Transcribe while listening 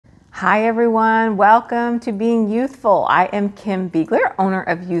Hi everyone, welcome to Being Youthful. I am Kim Beegler, owner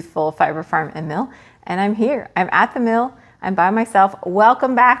of Ewethful Fiber Farm and Mill, and I'm here. I'm at the mill. I'm by myself.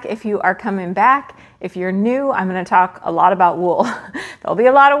 Welcome back if you are coming back. If you're new, I'm going to talk a lot about wool. There'll be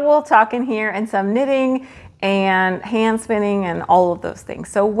a lot of wool talk in here and some knitting and hand spinning and all of those things.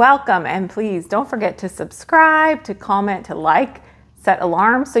 So welcome, and please don't forget to subscribe, to comment, to like, set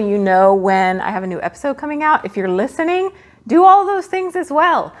alarms so you know when I have a new episode coming out. If you're listening, do all those things as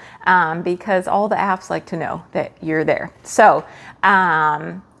well, because all the apps like to know that you're there. So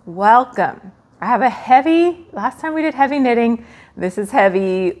welcome. I have a heavy, last time we did heavy knitting. This is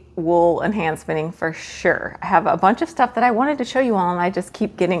heavy wool and hand spinning for sure. I have a bunch of stuff that I wanted to show you all, and I just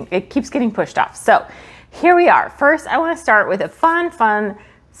it keeps getting pushed off. So here we are. First, I want to start with a fun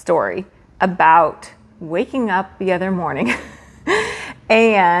story about waking up the other morning.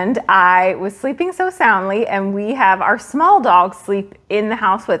 And I was sleeping so soundly, and we have our small dogs sleep in the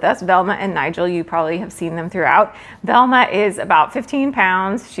house with us, Velma and Nigel. You probably have seen them throughout. Velma is about 15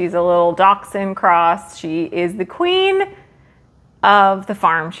 pounds. She's a little dachshund cross. She is the queen of the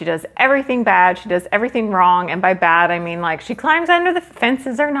farm. She does everything bad. She does everything wrong. And by bad, I mean like she climbs under the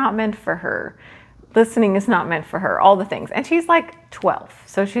fences are not meant for her. Listening is not meant for her, all the things. And she's like 12,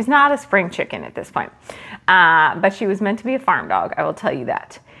 so she's not a spring chicken at this point. But she was meant to be a farm dog, I will tell you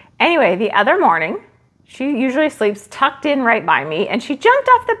that. Anyway, the other morning, she usually sleeps tucked in right by me, and she jumped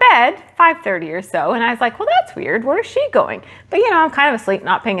off the bed, 5:30 or so, and I was like, well, that's weird, where's she going? But you know, I'm kind of asleep,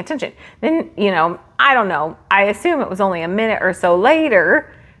 not paying attention. Then, you know, I don't know, I assume it was only a minute or so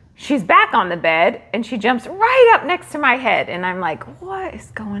later, she's back on the bed, and she jumps right up next to my head, and I'm like, what is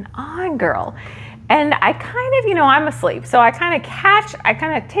going on, girl? And I kind of, you know, I'm asleep, so I kind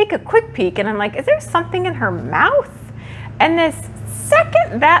of take a quick peek, and I'm like, is there something in her mouth? And this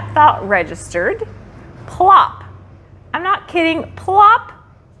second that thought registered, plop. I'm not kidding, plop,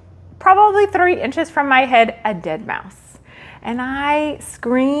 probably 3 inches from my head, a dead mouse. And I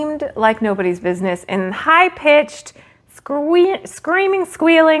screamed like nobody's business in high-pitched, screaming,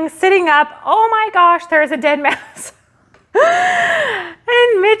 squealing, sitting up, oh my gosh, there's a dead mouse.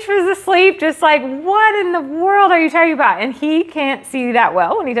 And Mitch was asleep, just like, what in the world are you talking about? And he can't see that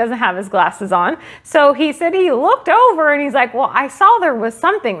well when he doesn't have his glasses on. So he said he looked over and he's like, well, I saw there was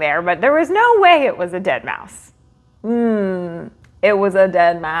something there, but there was no way it was a dead mouse. It was a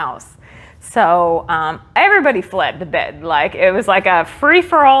dead mouse. So everybody fled the bed. Like it was like a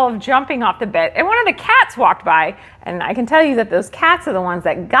free-for-all of jumping off the bed. And one of the cats walked by, and I can tell you that those cats are the ones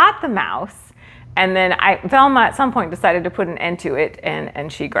that got the mouse. And then Velma at some point decided to put an end to it, and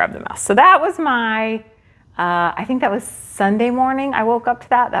she grabbed the mouse. So that was my, I think that was Sunday morning. I woke up to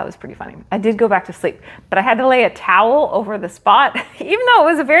that. That was pretty funny. I did go back to sleep, but I had to lay a towel over the spot, even though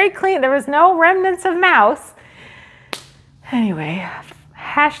it was very clean. There was no remnants of mouse. Anyway,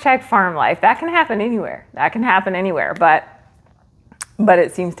 hashtag farm life. That can happen anywhere. That can happen anywhere, but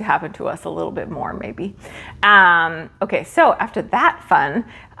it seems to happen to us a little bit more maybe. Okay, so after that fun,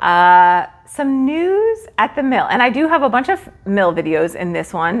 some news at the mill. And I do have a bunch of mill videos in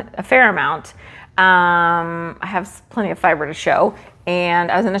this one, a fair amount. I have plenty of fiber to show.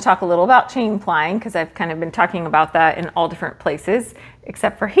 And I was going to talk a little about chain plying because I've kind of been talking about that in all different places,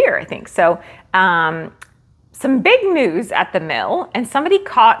 except for here, I think. So some big news at the mill, and somebody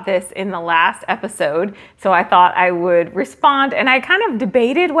caught this in the last episode. So I thought I would respond, and I kind of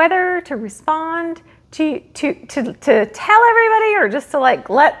debated whether to respond to tell everybody or just to like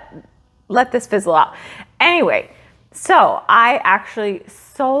let this fizzle out. Anyway, so I actually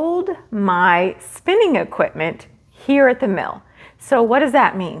sold my spinning equipment here at the mill. So what does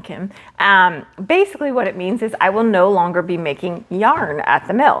that mean, Kim? Basically what it means is I will no longer be making yarn at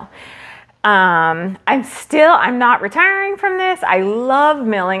the mill. I'm not retiring from this. I love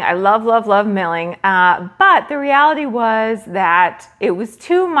milling. I love milling. But the reality was that it was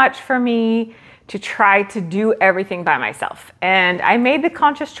too much for me to try to do everything by myself. And I made the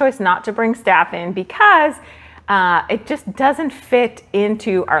conscious choice not to bring staff in because it just doesn't fit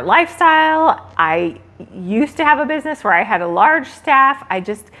into our lifestyle. I used to have a business where I had a large staff. I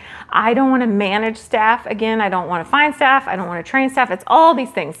don't want to manage staff again. I don't want to find staff. I don't want to train staff. It's all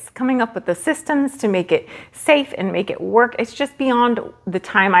these things, coming up with the systems to make it safe and make it work. It's just beyond the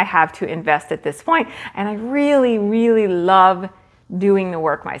time I have to invest at this point. And I really love doing the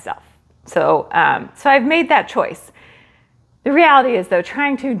work myself. So I've made that choice. The reality is though,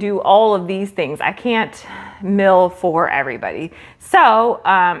 trying to do all of these things, I can't mill for everybody. So,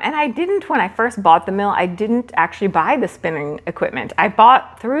 and I didn't, when I first bought the mill, I didn't actually buy the spinning equipment. I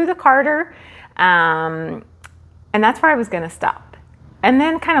bought through the carter, and that's where I was gonna stop. And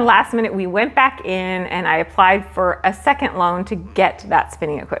then kind of last minute, we went back in and I applied for a second loan to get that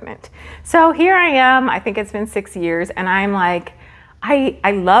spinning equipment. So here I am, I think it's been 6 years, and I'm like,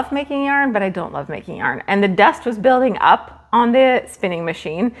 I love making yarn, but I don't love making yarn. And the dust was building up on the spinning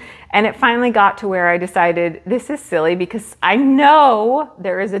machine, and it finally got to where I decided this is silly because I know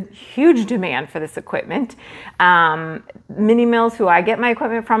there is a huge demand for this equipment. Mini mills who I get my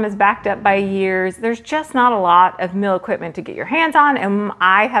equipment from is backed up by years. There's just not a lot of mill equipment to get your hands on, and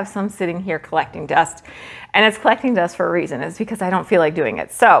I have some sitting here collecting dust, and it's collecting dust for a reason. It's because I don't feel like doing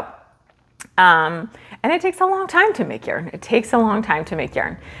it. So and it takes a long time to make yarn. It takes a long time to make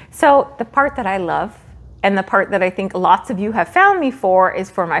yarn. So the part that I love, and the part that I think lots of you have found me for,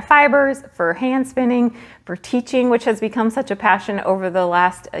 is for my fibers, for hand spinning, for teaching, which has become such a passion over the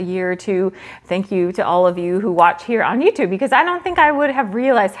last year or two. Thank you to all of you who watch here on YouTube, because I don't think I would have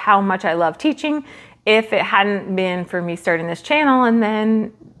realized how much I love teaching if it hadn't been for me starting this channel and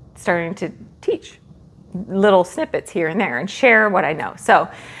then starting to teach little snippets here and there and share what I know. So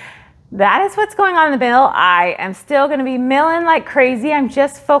that is what's going on in the mill. I am still going to be milling like crazy. I'm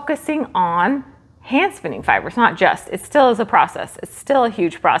just focusing on hand spinning fibers, not just. It still is a process. It's still a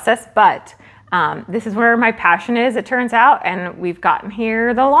huge process, but this is where my passion is, it turns out, and we've gotten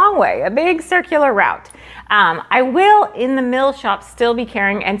here the long way, a big circular route. I will, in the mill shop, still be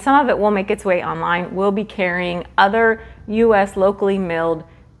carrying, and some of it will make its way online, we'll be carrying other US locally milled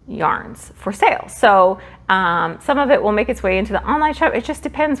yarns for sale. So some of it will make its way into the online shop. It just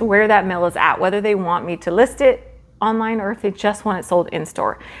depends where that mill is at, whether they want me to list it online or if they just want it sold in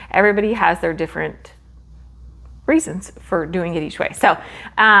store. Everybody has their different reasons for doing it each way. So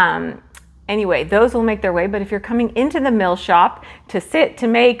anyway, those will make their way. But if you're coming into the mill shop to sit, to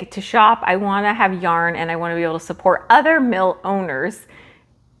make, to shop, I want to have yarn, and I want to be able to support other mill owners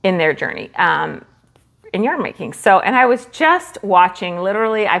in their journey in yarn making. So, and I was just watching,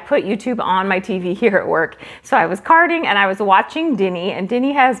 literally, I put YouTube on my TV here at work. So I was carding and I was watching Dinny, and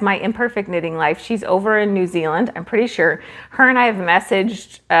Dinny has My Imperfect Knitting Life. She's over in New Zealand, I'm pretty sure. Her and I have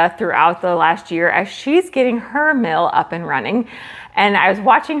messaged throughout the last year as she's getting her mill up and running. And I was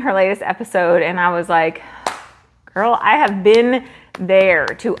watching her latest episode and I was like, girl, I have been there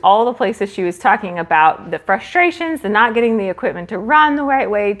to all the places she was talking about, the frustrations, the not getting the equipment to run the right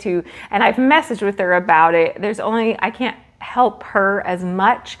way and I've messaged with her about it. I can't help her as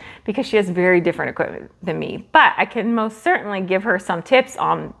much because she has very different equipment than me, but I can most certainly give her some tips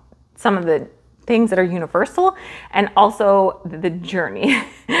on some of the things that are universal, and also the journey.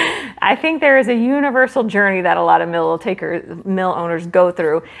 I think there is a universal journey that a lot of mill owners go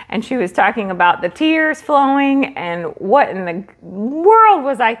through, and she was talking about the tears flowing and what in the world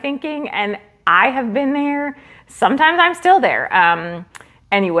was I thinking, and I have been there. Sometimes I'm still there.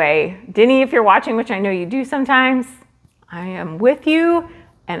 Anyway, Dinny, if you're watching, which I know you do sometimes, I am with you,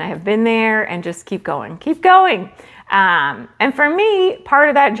 and I have been there, and just keep going, keep going. And for me, part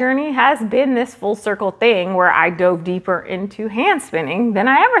of that journey has been this full circle thing where I dove deeper into hand spinning than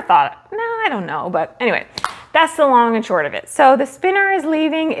I ever thought. No, I don't know, but anyway, that's the long and short of it. So the spinner is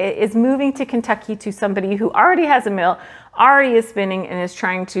leaving, it is moving to Kentucky to somebody who already has a mill, already is spinning, and is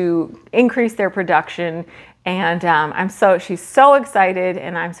trying to increase their production. And she's so excited,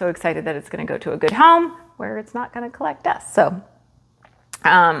 and I'm so excited that it's going to go to a good home where it's not going to collect dust. So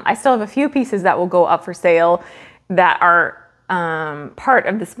I still have a few pieces that will go up for sale that are part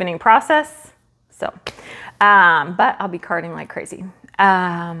of the spinning process. So, but I'll be carding like crazy.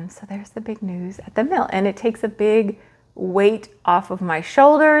 So there's the big news at the mill, and it takes a big weight off of my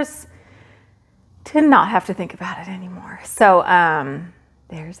shoulders to not have to think about it anymore. So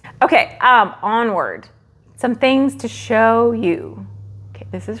okay, onward. Some things to show you. Okay,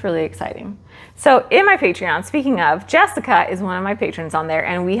 this is really exciting. So in my Patreon, speaking of, Jessica is one of my patrons on there,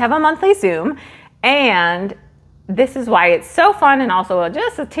 and we have a monthly Zoom, and this is why it's so fun and also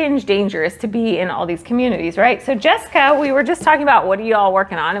just a tinge dangerous to be in all these communities, right? So Jessica, we were just talking about what are you all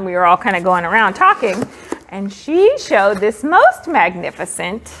working on, and we were all kind of going around talking, and she showed this most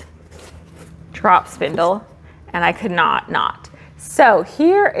magnificent drop spindle, and I could not. So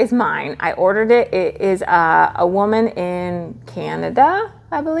here is mine. I ordered it. It is a woman in Canada,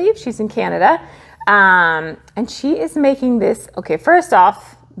 I believe. She's in Canada, and she is making this. Okay, first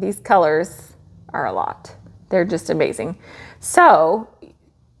off, these colors are a lot. They're just amazing. So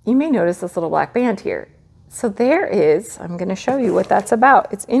you may notice this little black band here. So there is, I'm going to show you what that's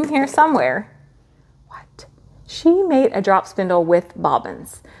about. It's in here somewhere. What? She made a drop spindle with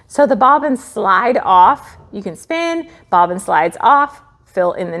bobbins. So the bobbins slide off. You can spin, bobbin slides off,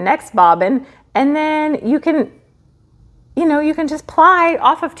 fill in the next bobbin, and then you can you know, you can just ply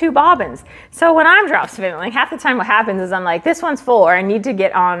off of 2 bobbins. So when I'm drop spindling, half the time what happens is I'm like, this one's full, or I need to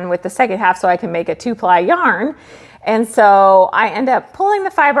get on with the second half so I can make a 2-ply yarn. And so I end up pulling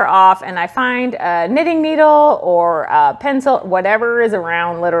the fiber off, and I find a knitting needle or a pencil, whatever is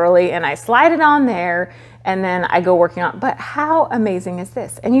around literally, and I slide it on there, and then I go working on. But how amazing is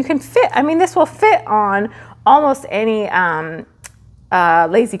this? And you can fit, I mean, this will fit on almost any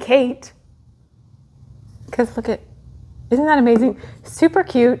Lazy Kate, because look at, isn't that amazing? Super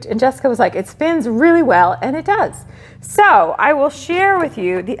cute. And Jessica was like, it spins really well, and it does. So I will share with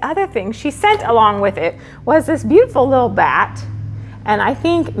you the other thing she sent along with it was this beautiful little bat. And I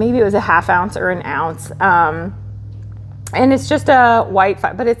think maybe it was a 1/2 ounce or an ounce. And it's just a white,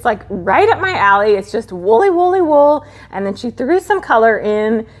 but it's like right up my alley. It's just woolly, woolly wool. And then she threw some color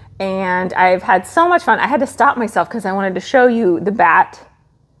in, and I've had so much fun. I had to stop myself because I wanted to show you the bat.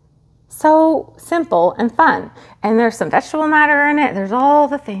 So simple and fun. And there's some vegetable matter in it. There's all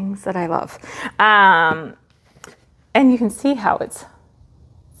the things that I love. And you can see how it's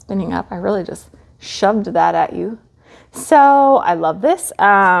spinning up. I really just shoved that at you. So I love this.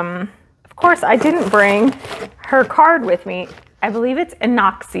 Of course, I didn't bring her card with me. I believe it's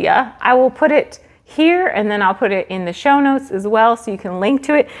Anoxia. I will put it here, and then I'll put it in the show notes as well so you can link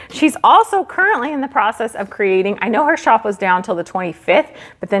to it. She's also currently in the process of creating, I know her shop was down till the 25th,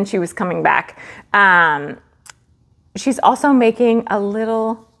 but then she was coming back. She's also making a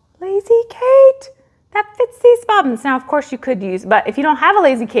little Lazy Kate that fits these bobbins. Now, of course you could use, but if you don't have a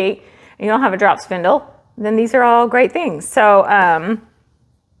Lazy Kate and you don't have a drop spindle, then these are all great things. So, and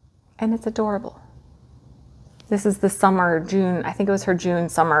it's adorable. This is the summer, June, I think it was her June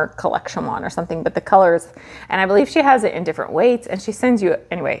summer collection one or something, but the colors, and I believe she has it in different weights, and she sends you,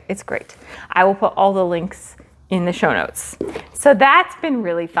 anyway, it's great. I will put all the links in the show notes. So that's been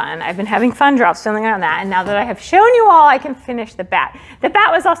really fun. I've been having fun drop spindling on that, and now that I have shown you all, I can finish the bat. The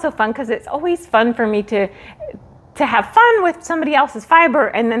bat was also fun because it's always fun for me to have fun with somebody else's fiber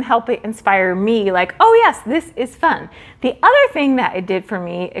and then help it inspire me, like, oh yes, this is fun. The other thing that it did for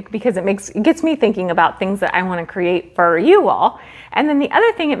me, because it gets me thinking about things that I want to create for you all. And then the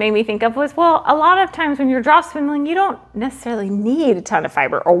other thing it made me think of was, well, a lot of times when you're drop spindling, you don't necessarily need a ton of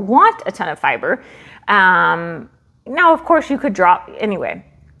fiber or want a ton of fiber. Now, of course, you could drop anyway.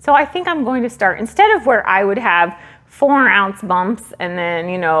 So I think I'm going to start, instead of where I would have 4-ounce bumps and then,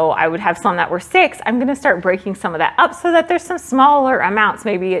 you know, I would have some that were 6, I'm going to start breaking some of that up so that there's some smaller amounts.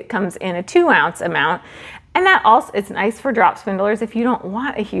 Maybe it comes in a 2-ounce amount. And that also, it's nice for drop spindlers if you don't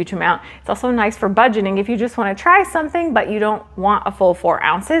want a huge amount. It's also nice for budgeting if you just want to try something, but you don't want a full 4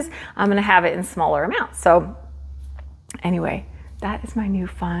 ounces. I'm going to have it in smaller amounts. So anyway, that is my new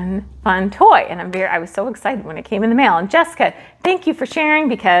fun toy. And I was so excited when it came in the mail. And Jessica, thank you for sharing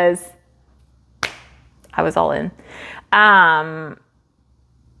because I was all in.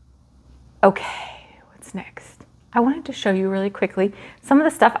 Okay, what's next? I wanted to show you really quickly some of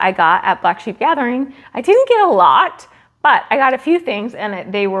the stuff I got at Black Sheep Gathering. I didn't get a lot, but I got a few things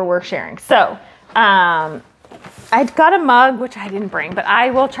and they were worth sharing. So I got a mug, which I didn't bring, but I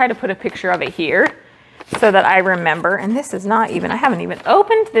will try to put a picture of it here so that I remember. And this is not even, I haven't even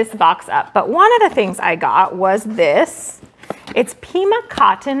opened this box up, but one of the things I got was this. It's Pima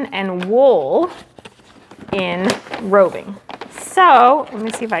cotton and wool in roving. So let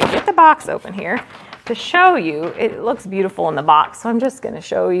me see if I can get the box open here to show you. It looks beautiful in the box, so I'm just going to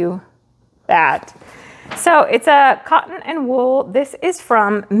show you that. So it's a cotton and wool. This is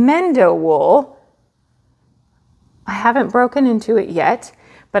from Mendo Wool. I haven't broken into it yet,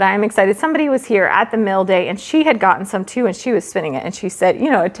 but I'm excited. Somebody was here at the mill day and she had gotten some too, and she was spinning it, and she said,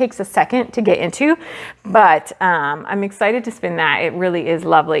 you know, it takes a second to get into, but I'm excited to spin that. It really is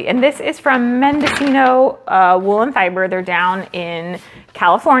lovely. And this is from Mendocino Wool and Fiber. They're down in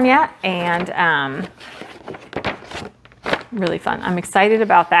California, and really fun. I'm excited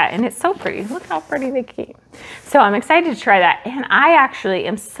about that, and it's so pretty. Look how pretty they came. So I'm excited to try that, and I actually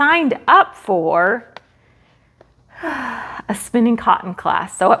am signed up for a spinning cotton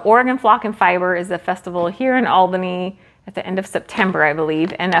class. So Oregon Flock and Fiber is a festival here in Albany at the end of September, I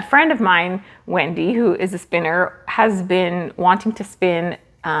believe. And a friend of mine, Wendy, who is a spinner, has been wanting to spin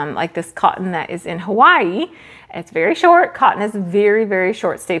like this cotton that is in Hawaii. It's very short. Cotton is very, very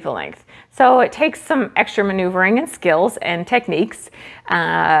short staple length. So it takes some extra maneuvering and skills and techniques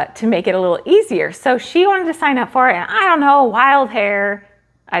to make it a little easier. So she wanted to sign up for it, and I don't know, wild hair,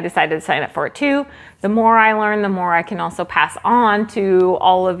 I decided to sign up for it too. The more I learn, the more I can also pass on to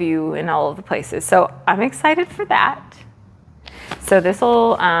all of you in all of the places. So I'm excited for that. So this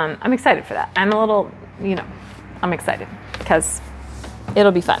will, I'm excited for that. I'm a little, you know, I'm excited because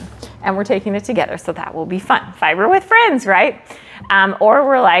it'll be fun. and we're taking it together. So that will be fun. Fiber with friends, right? Or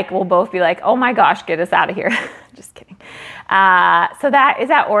we'll both be like, oh my gosh, get us out of here. Just kidding. So that is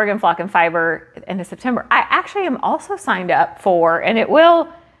at Oregon Flock and Fiber end of September. I actually am also signed up for, and it will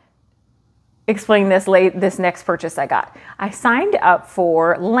explain this next purchase I got. I signed up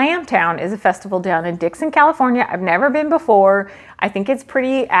for Lambtown is a festival down in Dixon, California. I've never been before. I think it's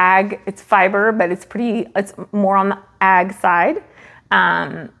pretty ag. It's fiber, but it's more on the ag side.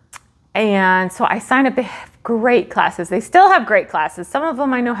 And so I signed up. They have great classes. They still have great classes. Some of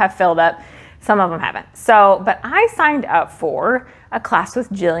them I know have filled up. Some of them haven't. But I signed up for a class with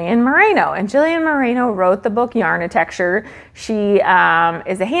Jillian Moreno, and Jillian Moreno wrote the book Yarnitecture. She is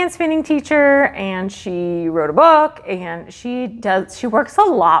a hand spinning teacher, and she wrote a book, and she works a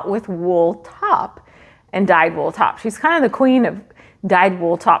lot with wool top and dyed wool top. She's kind of the queen of dyed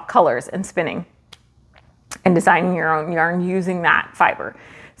wool top colors and spinning and designing your own yarn using that fiber.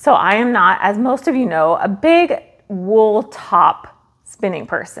 So I am not, as most of you know, a big wool top spinning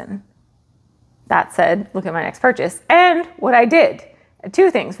person. That said, look at my next purchase and what I did. Two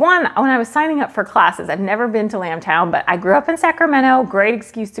things. One, when I was signing up for classes, I've never been to Lambtown, but I grew up in Sacramento, great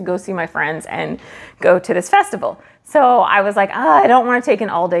excuse to go see my friends and go to this festival. So I was like, I don't want to take an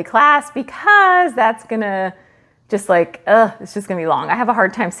all-day class because that's gonna it's just gonna be long. I have a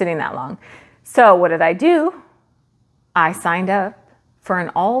hard time sitting that long. So what did I do? I signed up for an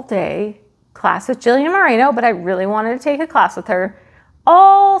all-day class with Jillian Moreno, but I really wanted to take a class with her,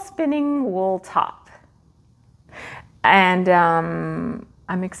 all spinning wool top. And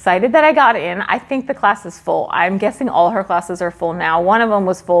I'm excited that I got in. I think the class is full. I'm guessing all her classes are full now. One of them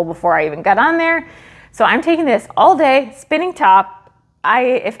was full before I even got on there. So I'm taking this all day, spinning top.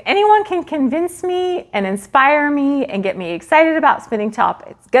 If anyone can convince me and inspire me and get me excited about spinning top,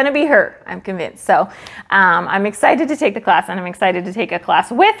 it's gonna be her, I'm convinced. So I'm excited to take the class, and I'm excited to take a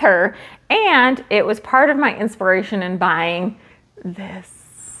class with her. And it was part of my inspiration in buying this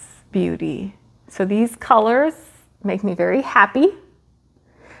beauty. So these colors make me very happy.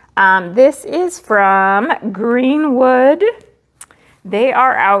 This is from Greenwood. They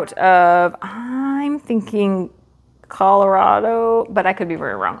are out of, I'm thinking Colorado, but I could be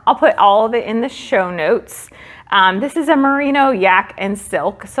very wrong. I'll put all of it in the show notes. This is a merino, yak, and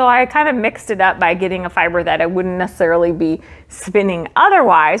silk. So I kind of mixed it up by getting a fiber that I wouldn't necessarily be spinning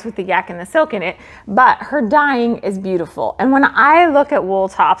otherwise with the yak and the silk in it, but her dyeing is beautiful. And when I look at wool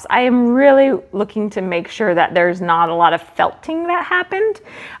tops, I am really looking to make sure that there's not a lot of felting that happened.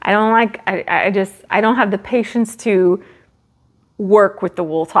 I don't have the patience to work with the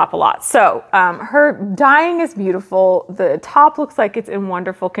wool top a lot. So her dyeing is beautiful. The top looks like it's in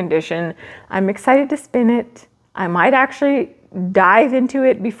wonderful condition. I'm excited to spin it. I might actually dive into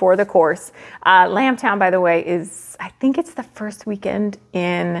it before the course. Lambtown, by the way, I think it's the first weekend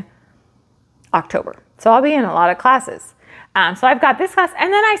in October. So I'll be in a lot of classes. So I've got this class,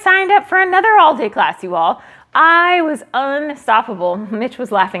 and then I signed up for another all-day class, you all. I was unstoppable. Mitch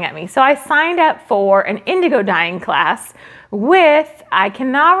was laughing at me. So I signed up for an indigo dyeing class with, I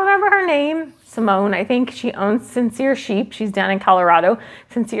cannot remember her name, Simone. I think she owns Sincere Sheep. She's down in Colorado.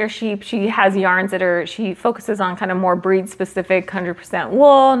 Sincere Sheep, she has yarns she focuses on kind of more breed specific, 100%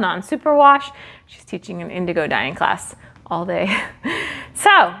 wool, non-superwash. She's teaching an indigo dyeing class all day.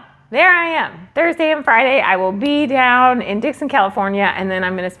 So there I am. Thursday and Friday, I will be down in Dixon, California, and then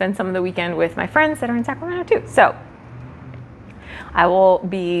I'm gonna spend some of the weekend with my friends that are in Sacramento too. So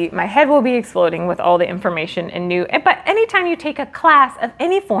my head will be exploding with all the information and but anytime you take a class of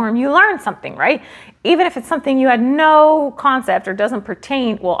any form, you learn something, right? Even if it's something you had no concept or doesn't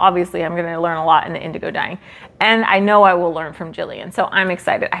pertain, well, obviously I'm gonna learn a lot in the indigo dyeing. And I know I will learn from Jillian, so I'm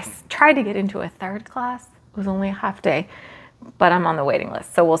excited. I tried to get into a third class. It was only a half day, but I'm on the waiting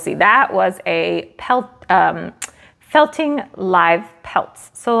list. So we'll see. That was a felting live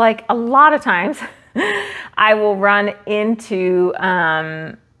pelts. So like a lot of times, I will run into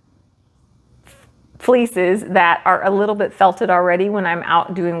fleeces that are a little bit felted already when I'm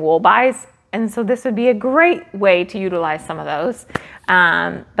out doing wool buys. And so this would be a great way to utilize some of those.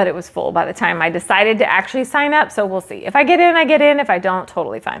 But it was full by the time I decided to actually sign up. So we'll see. If I get in, I get in. If I don't,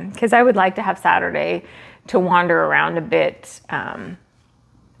 totally fine. Because I would like to have Saturday to wander around a bit. And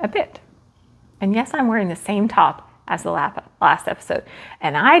yes, I'm wearing the same top as the last episode.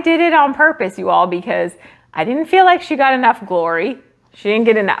 And I did it on purpose, you all, because I didn't feel like she got enough glory. She didn't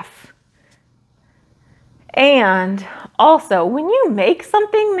get enough. And also, when you make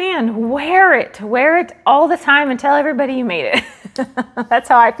something, man, wear it all the time and tell everybody you made it. That's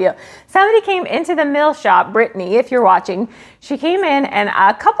how I feel. Somebody came into the mill shop, Brittany, if you're watching. She came in, and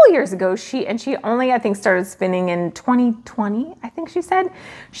a couple years ago, she only, I think, started spinning in 2020, I think she said.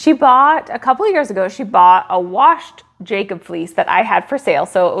 She bought, a couple of years ago, she bought a washed Jacob fleece that I had for sale.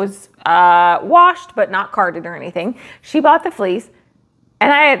 So it was washed, but not carded or anything. She bought the fleece.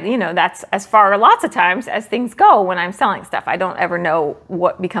 And I, you know, that's as far lots of times as things go when I'm selling stuff. I don't ever know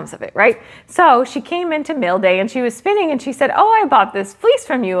what becomes of it, right? So she came into mill day and she was spinning and she said, oh, I bought this fleece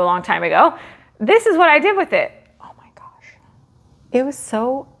from you a long time ago. This is what I did with it. Oh my gosh. It was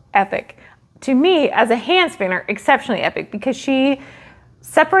so epic. To me, as a hand spinner, exceptionally epic because she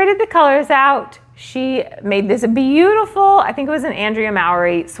separated the colors out. She made this beautiful, I think it was an Andrea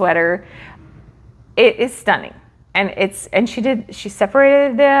Mowry sweater. It is stunning. And she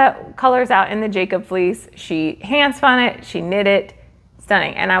separated the colors out in the Jacob fleece. She hand spun it, she knit it,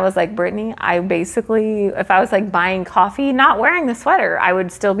 stunning. And I was like, Brittany, I basically, if I was like buying coffee, not wearing the sweater, I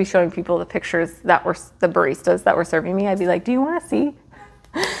would still be showing people the pictures that were the baristas that were serving me. I'd be like, do you want to see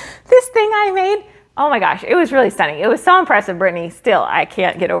this thing I made? Oh my gosh, it was really stunning. It was so impressive, Brittany. Still, I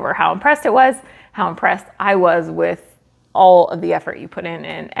can't get over how impressed it was, how impressed I was with all of the effort you put in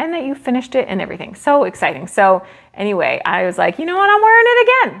and that you finished it and everything. So exciting. So anyway, I was like, you know what? I'm wearing it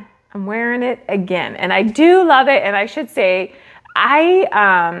again. I'm wearing it again. And I do love it. And I should say,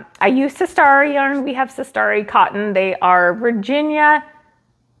 I use Sestari yarn. We have Sestari cotton. They are Virginia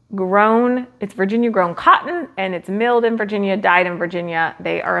grown. It's Virginia grown cotton and it's milled in Virginia, dyed in Virginia.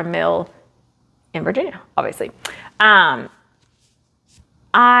 They are a mill in Virginia, obviously.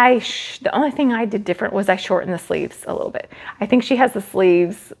 The only thing I did different was I shortened the sleeves a little bit. I think she has the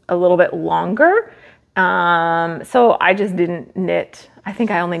sleeves a little bit longer. So I just didn't knit. I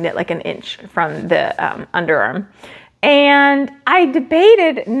think I only knit like an inch from the underarm. And I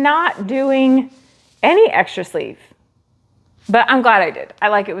debated not doing any extra sleeve, but I'm glad I did. I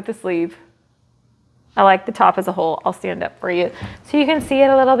like it with the sleeve. I like the top as a whole. I'll stand up for you so you can see it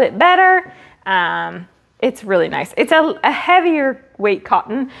a little bit better. It's really nice. It's a heavier weight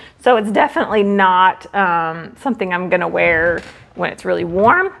cotton, so it's definitely not something I'm gonna wear when it's really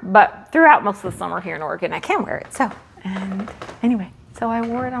warm, but throughout most of the summer here in Oregon, I can wear it. So, and anyway, so I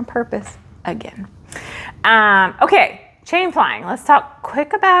wore it on purpose again. Okay, chain plying. Let's talk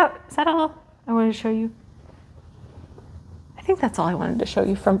quick about, is that all I wanted to show you? I think that's all I wanted to show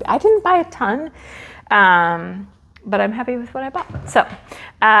you from, I didn't buy a ton, but I'm happy with what I bought. So,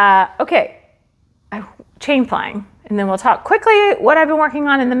 okay. Chain plying, and then we'll talk quickly what I've been working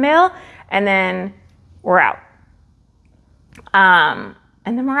on in the mill, and then we're out.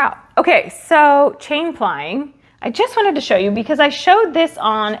 Okay, so chain plying, I just wanted to show you because I showed this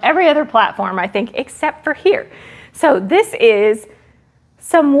on every other platform, I think, except for here. So this is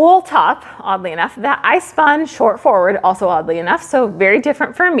some wool top, oddly enough, that I spun short forward, also oddly enough, so very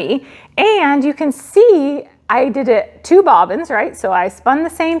different for me. And you can see I did it 2 bobbins, right? So I spun the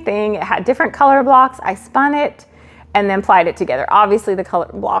same thing. It had different color blocks. I spun it and then plied it together. Obviously the color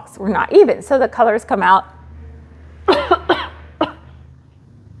blocks were not even, so the colors come out.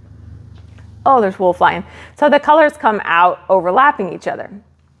 Oh, there's wool flying. So the colors come out overlapping each other.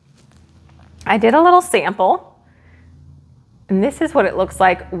 I did a little sample, and this is what it looks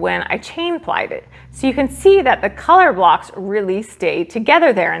like when I chain plied it. So you can see that the color blocks really stay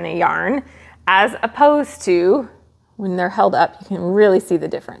together there in the yarn, as opposed to when they're held up, you can really see the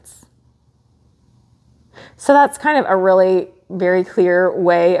difference. So that's kind of a really very clear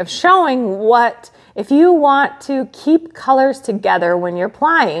way of showing what, if you want to keep colors together when you're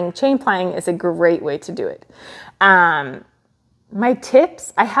plying, chain plying is a great way to do it. My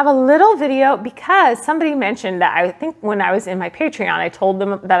tips, I have a little video because somebody mentioned that, I think when I was in my Patreon, I told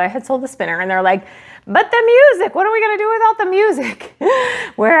them that I had sold the spinner and they're like, but the music, what are we gonna do without the music?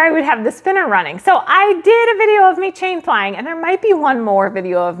 Where I would have the spinner running. So I did a video of me chain plying, and there might be one more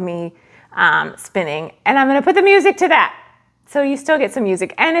video of me spinning, and I'm gonna put the music to that. So you still get some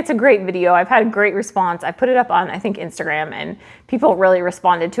music, and it's a great video. I've had a great response. I put it up on, I think, Instagram, and people really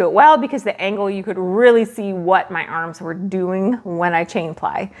responded to it well because the angle, you could really see what my arms were doing when I chain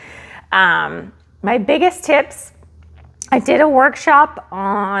ply. My biggest tips, I did a workshop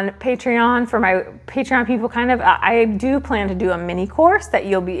on Patreon for my Patreon people, kind of. I do plan to do a mini course that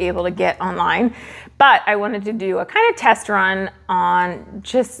you'll be able to get online, but I wanted to do a kind of test run on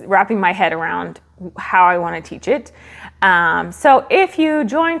just wrapping my head around how I want to teach it. So if you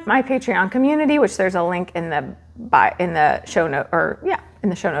join my Patreon community, which there's a link in the show note, or yeah, in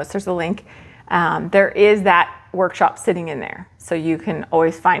the show notes, there's a link. There is that workshop sitting in there. So you can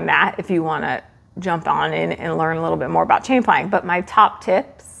always find that if you want to jump on in and learn a little bit more about chain plying. But my top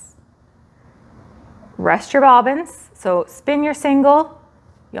tips: rest your bobbins. So spin your single,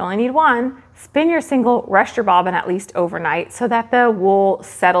 you only need one. Spin your single, rest your bobbin at least overnight so that the wool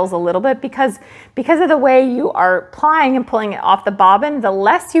settles a little bit, because of the way you are plying and pulling it off the bobbin, the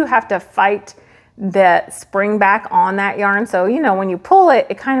less you have to fight the spring back on that yarn. So, you know, when you pull it,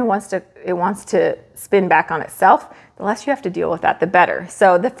 it kind of wants to spin back on itself. The less you have to deal with that, the better.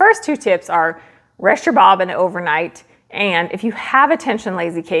 So the first two tips are rest your bobbin overnight. And if you have a tension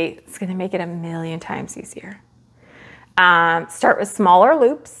lazy Kate, it's going to make it a million times easier. Start with smaller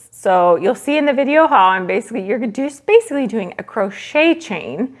loops. So you'll see in the video how you're just basically doing a crochet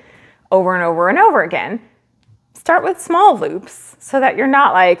chain over and over and over again. Start with small loops so that you're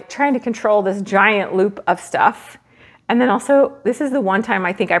not like trying to control this giant loop of stuff. And then also, this is the one time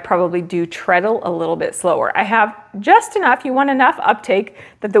I think I probably do treadle a little bit slower. I have just enough, you want enough uptake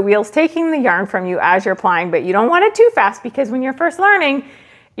that the wheel's taking the yarn from you as you're plying, but you don't want it too fast, because when you're first learning,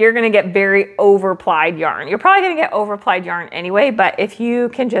 you're gonna get very over-plied yarn. You're probably gonna get over-plied yarn anyway, but if you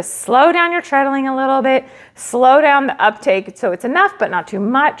can just slow down your treadling a little bit, slow down the uptake so it's enough but not too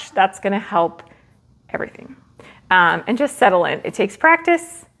much, that's gonna help everything. And just settle in. It takes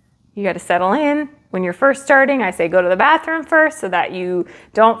practice. You gotta settle in. When you're first starting, I say go to the bathroom first so that you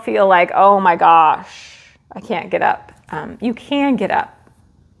don't feel like, oh my gosh, I can't get up. You can get up.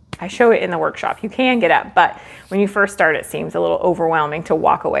 I show it in the workshop. You can get up, but when you first start, it seems a little overwhelming to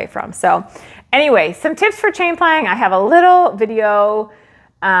walk away from. So anyway, some tips for chain plying. I have a little video.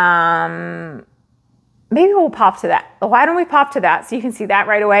 Maybe we'll pop to that. Why don't we pop to that so you can see that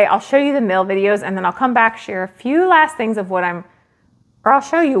right away? I'll show you the mill videos, and then I'll come back, share a few last things of what I'll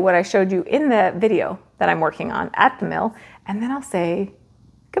show you what I showed you in the video that I'm working on at the mill, and then I'll say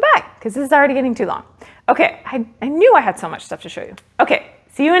goodbye, because this is already getting too long. Okay, I knew I had so much stuff to show you. Okay,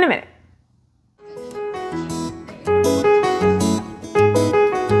 see you in a minute.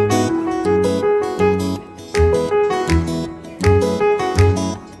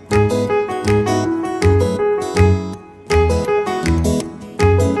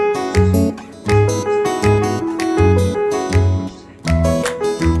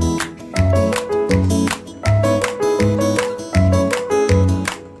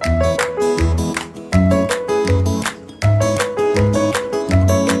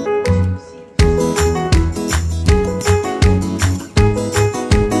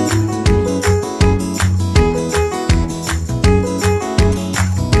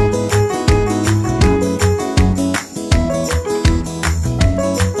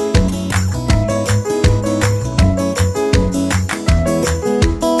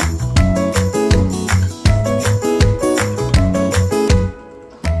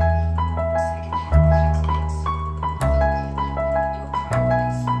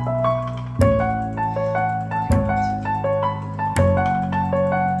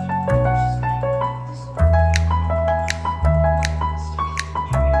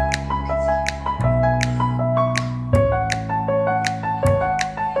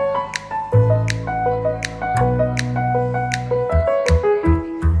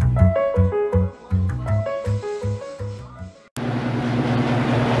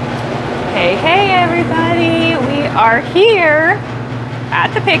 Hey everybody, we are here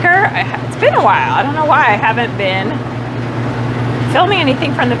at the picker. It's been a while. I don't know why I haven't been filming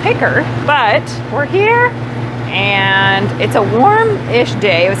anything from the picker, but we're here and it's a warm-ish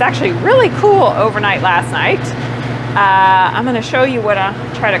day. It was actually really cool overnight last night. I'm going to show you what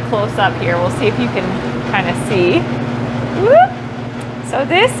I'll try to close up here. We'll see if you can kind of see. Whoop. So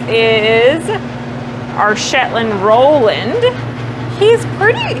this is our Shetland Roland.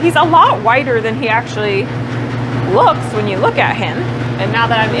 He's a lot whiter than he actually looks when you look at him. And now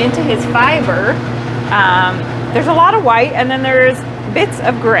that I'm into his fiber, there's a lot of white and then there's bits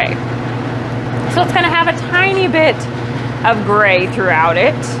of gray. So it's gonna have a tiny bit of gray throughout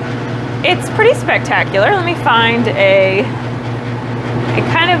it. It's pretty spectacular. Let me find it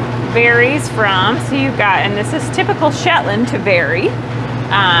kind of varies from, so you've got, and this is typical Shetland to vary.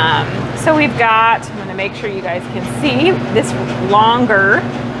 So we've got, I'm gonna make sure you guys can see, this longer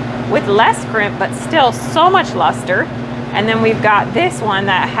with less crimp, but still so much luster. And then we've got this one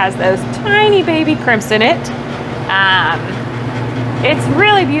that has those tiny baby crimps in it. It's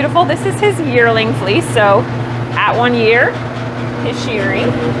really beautiful. This is his yearling fleece. So at 1 year, his shearing.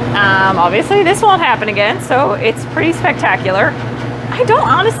 Obviously this won't happen again, so it's pretty spectacular. I don't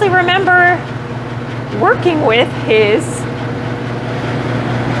honestly remember working with his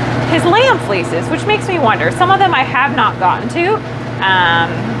lamb fleeces, which makes me wonder. Some of them I have not gotten to,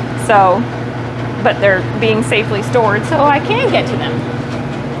 but they're being safely stored, so I can get to them.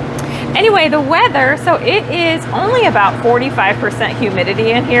 Anyway, the weather, so it is only about 45%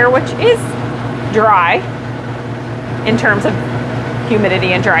 humidity in here, which is dry. in terms of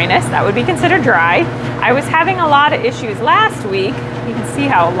humidity and dryness. That would be considered dry. I was having a lot of issues last week. You can see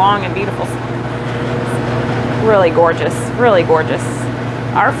how long and beautiful. Really gorgeous, really gorgeous.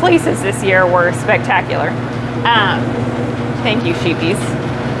 Our fleeces this year were spectacular. Thank you, sheepies.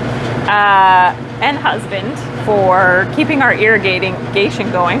 And husband for keeping our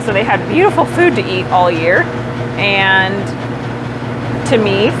irrigation going. So they had beautiful food to eat all year. And to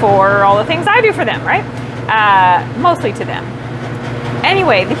me for all the things I do for them, right? Mostly to them.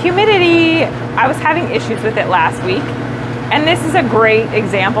 Anyway, the humidity, I was having issues with it last week. And this is a great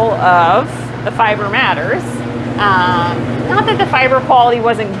example of the fiber matters. Not that the fiber quality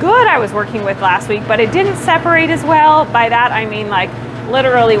wasn't good I was working with last week, but it didn't separate as well. By that, I mean like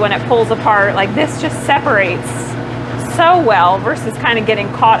literally when it pulls apart, like this just separates so well versus kind of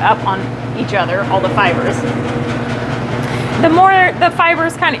getting caught up on each other, all the fibers. The more the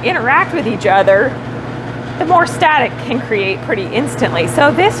fibers kind of interact with each other, the more static can create pretty instantly.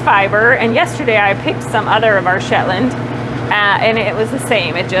 So this fiber, and yesterday I picked some other of our Shetland, and it was the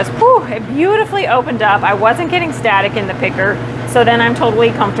same. It just, whew, it beautifully opened up. I wasn't getting static in the picker, so then I'm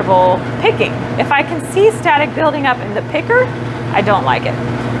totally comfortable picking. If I can see static building up in the picker, I don't like it.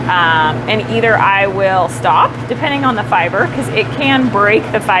 And either I will stop, depending on the fiber, because it can break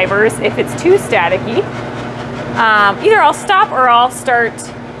the fibers if it's too staticky. Either I'll stop or I'll start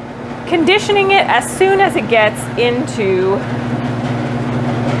conditioning it as soon as it gets into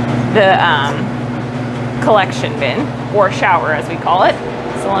the collection bin, or shower as we call it.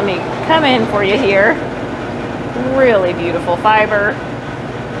 So let me come in for you here. Really beautiful fiber.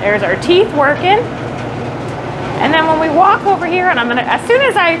 There's our teeth working. And then when we walk over here, and I'm gonna, as soon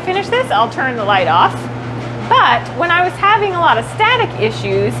as I finish this, I'll turn the light off. But when I was having a lot of static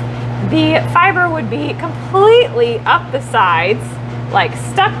issues, the fiber would be completely up the sides, like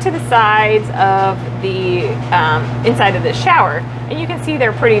stuck to the sides of the inside of the shower. And you can see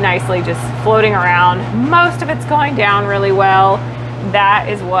they're pretty nicely just floating around. Most of it's going down really well. That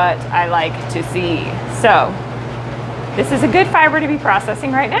is what I like to see. So this is a good fiber to be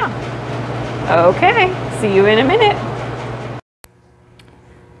processing right now. Okay, see you in a minute.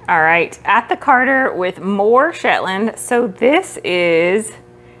 All right, at the carter with more Shetland. So this is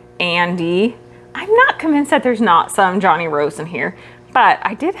Andy. I'm not convinced that there's not some Johnny Rose in here, but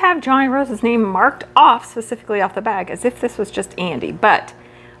I did have Johnny Rose's name marked off specifically off the bag as if this was just Andy, but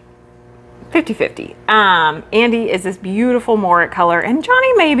 50-50. Andy is this beautiful Morit color, and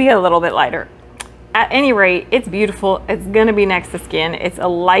Johnny may be a little bit lighter. At any rate, it's beautiful. It's gonna be next to skin. It's a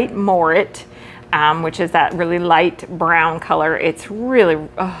light Morit, which is that really light brown color. It's really,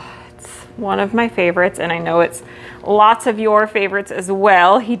 it's one of my favorites, and I know it's lots of your favorites as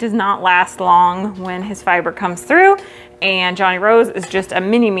well. He does not last long when his fiber comes through, and Johnny Rose is just a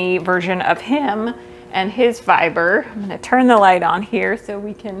mini-me version of him and his fiber. I'm gonna turn the light on here so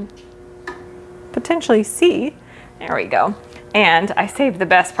we can potentially see. There we go. And I saved the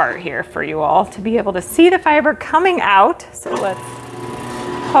best part here for you all to be able to see the fiber coming out. So let's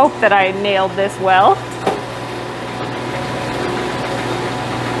hope that I nailed this well.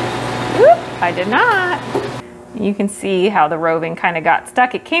 Oop, I did not. You can see how the roving kind of got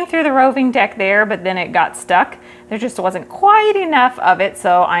stuck. It came through the roving deck there, but then it got stuck. There just wasn't quite enough of it,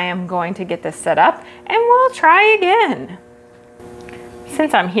 so I am going to get this set up and we'll try again.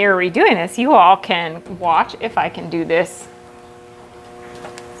 Since I'm here redoing this, you all can watch if I can do this.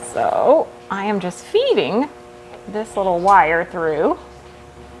 So I am just feeding this little wire through,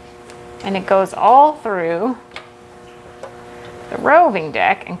 and it goes all through the roving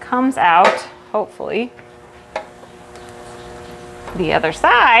deck and comes out, hopefully, the other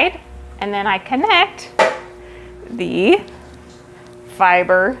side, and then I connect the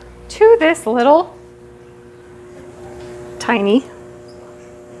fiber to this little tiny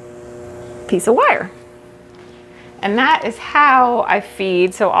piece of wire. And that is how I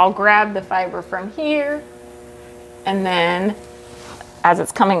feed. So I'll grab the fiber from here, and then as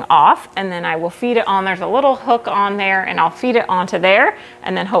it's coming off, and then I will feed it on. There's a little hook on there, and I'll feed it onto there,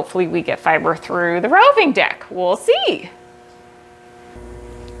 and then hopefully we get fiber through the roving deck. We'll see.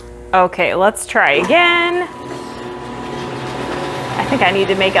 Okay, let's try again. I think I need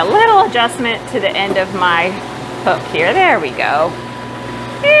to make a little adjustment to the end of my hook here. There we go.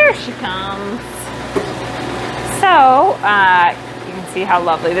 Here she comes. So you can see how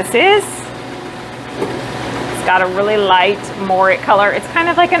lovely this is. It's got a really light Morit color. It's kind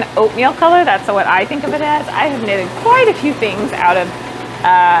of like an oatmeal color. That's what I think of it as. I have knitted quite a few things out of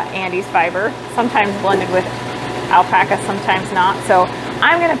Andy's fiber, sometimes blended with alpaca, sometimes not. So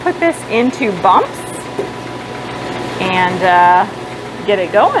I'm gonna put this into bumps and get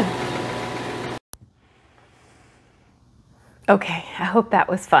it going. Okay, I hope that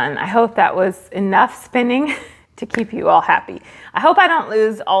was fun. I hope that was enough spinning to keep you all happy. I hope I don't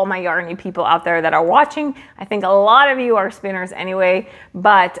lose all my yarny people out there that are watching. I think a lot of you are spinners anyway,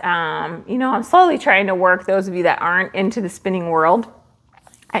 but you know, I'm slowly trying to work those of you that aren't into the spinning world.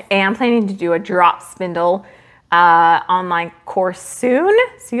 I am planning to do a drop spindle online course soon.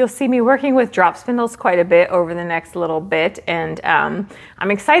 So you'll see me working with drop spindles quite a bit over the next little bit. And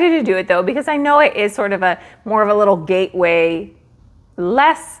I'm excited to do it though, because I know it is sort of more of a little gateway,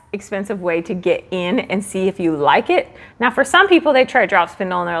 less expensive way to get in and see if you like it. Now for some people, they try drop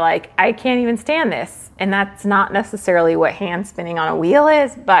spindle and they're like, I can't even stand this. And that's not necessarily what hand spinning on a wheel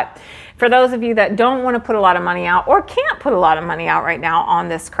is. But for those of you that don't want to put a lot of money out or can't put a lot of money out right now on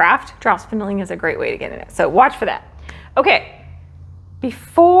this craft, drop spindling is a great way to get in it. So watch for that. Okay,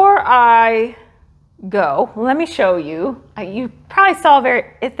 before I go, let me show you. You probably saw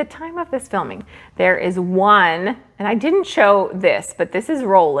at the time of this filming, there is one, and I didn't show this, but this is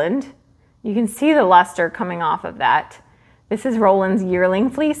Roland. You can see the luster coming off of that. This is Roland's yearling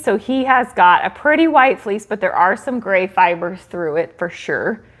fleece. So he has got a pretty white fleece, but there are some gray fibers through it for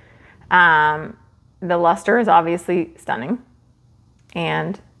sure. The luster is obviously stunning,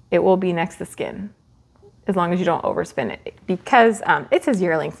 and it will be next to skin as long as you don't overspin it, because it's his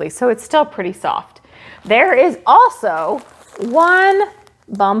yearling fleece, so it's still pretty soft. There is also one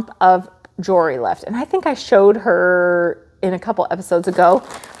bump of jewelry left, and I think I showed her in a couple episodes ago,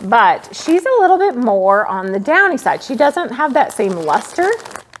 but she's a little bit more on the downy side. She doesn't have that same luster,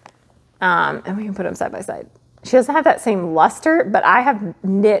 and we can put them side by side. She doesn't have that same luster, but I have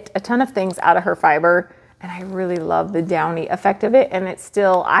knit a ton of things out of her fiber, and I really love the downy effect of it, and it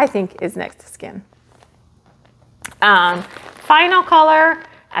still, I think, is next to skin. Final color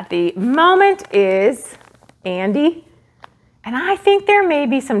at the moment is Andy, and I think there may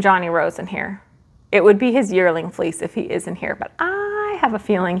be some Johnny Rose in here. It would be his yearling fleece if he is in here, but I have a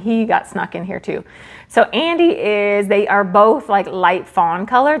feeling he got snuck in here too. So Andy they are both like light fawn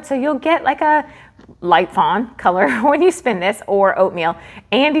colored, so you'll get like a light fawn color when you spin this, or oatmeal.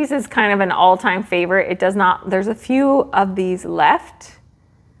 Andy's is kind of an all-time favorite. It does not, there's a few of these left,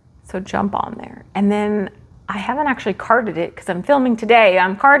 so jump on there. And then I haven't actually carded it because I'm filming today.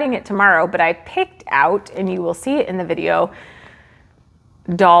 I'm carding it tomorrow, but I picked out, and you will see it in the video,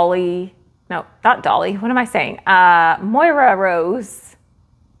 Dolly, no, not Dolly, what am I saying? Moira Rose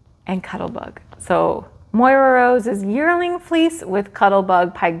and Cuttlebug. So Moira Rose is yearling fleece with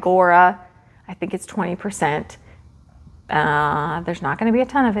Cuttlebug Pygora. I think it's 20%. There's not gonna be a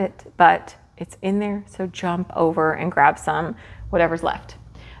ton of it, but it's in there, so jump over and grab some, whatever's left.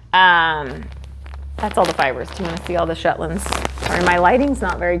 That's all the fibers. Do you want to see all the Shetlands? Sorry, my lighting's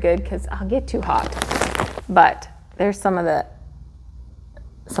not very good because I'll get too hot. But there's some of those.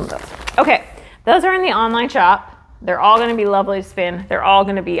 Okay, those are in the online shop. They're all going to be lovely to spin. They're all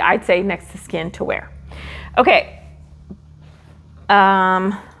going to be, I'd say, next to skin to wear. Okay,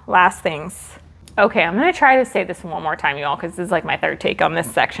 last things. Okay, I'm going to try to say this one more time, you all, because this is like my third take on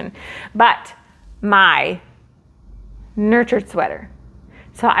this section. But my nurtured sweater.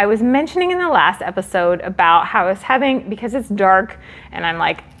 So I was mentioning in the last episode about how I was having, because it's dark and I'm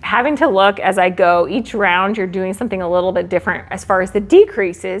like having to look as I go, each round you're doing something a little bit different as far as the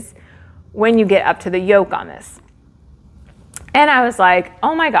decreases when you get up to the yoke on this. And I was like,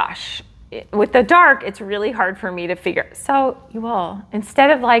 oh my gosh, with the dark, it's really hard for me to figure. So you all,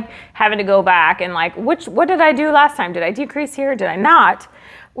 instead of like having to go back and like, what did I do last time? Did I decrease here? Did I not?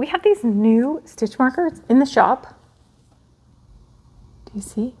 We have these new stitch markers in the shop. Do you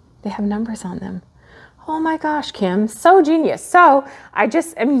see? They have numbers on them. Oh my gosh, Kim, so genius. So I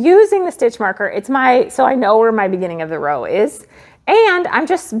just am using the stitch marker. It's so I know where my beginning of the row is. And I'm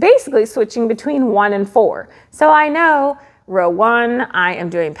just basically switching between 1 and 4. So I know row 1, I am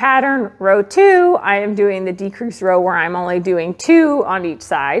doing pattern. Row 2, I am doing the decrease row where I'm only doing 2 on each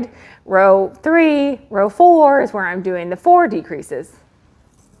side. Row 3, row 4 is where I'm doing the 4 decreases.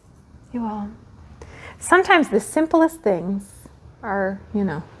 You all, sometimes the simplest things are, you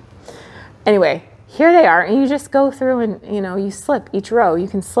know. Anyway, here they are, and you just go through and, you know, you slip each row. You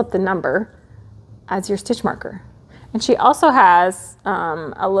can slip the number as your stitch marker. And she also has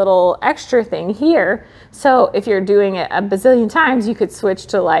a little extra thing here. So if you're doing it a bazillion times, you could switch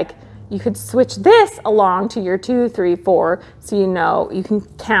to like, you could switch this along to your 2, 3, 4. So you know, you can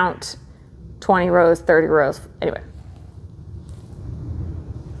count 20 rows, 30 rows. Anyway.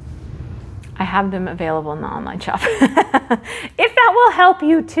 I have them available in the online shop. If that will help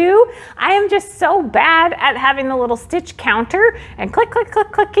you too. I am just so bad at having the little stitch counter and click, click,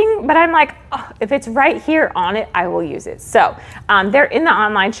 click, clicking, but I'm like, oh, if it's right here on it, I will use it. So they're in the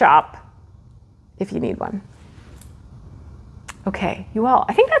online shop if you need one. Okay, you all,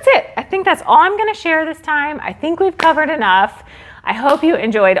 I think that's it. I think that's all I'm gonna share this time. I think we've covered enough. I hope you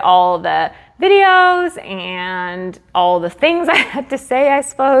enjoyed all the videos and all the things I had to say, I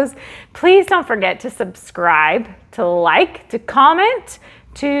suppose. Please don't forget to subscribe, to like, to comment,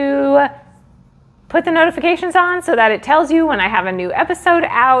 to put the notifications on so that it tells you when I have a new episode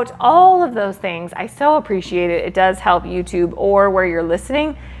out. All of those things, I so appreciate it. It does help YouTube or where you're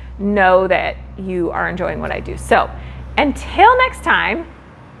listening know that you are enjoying what I do. So until next time,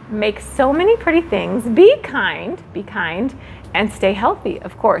 make so many pretty things, be kind, and stay healthy,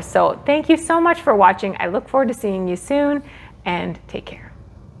 of course. So thank you so much for watching. I look forward to seeing you soon, and take care.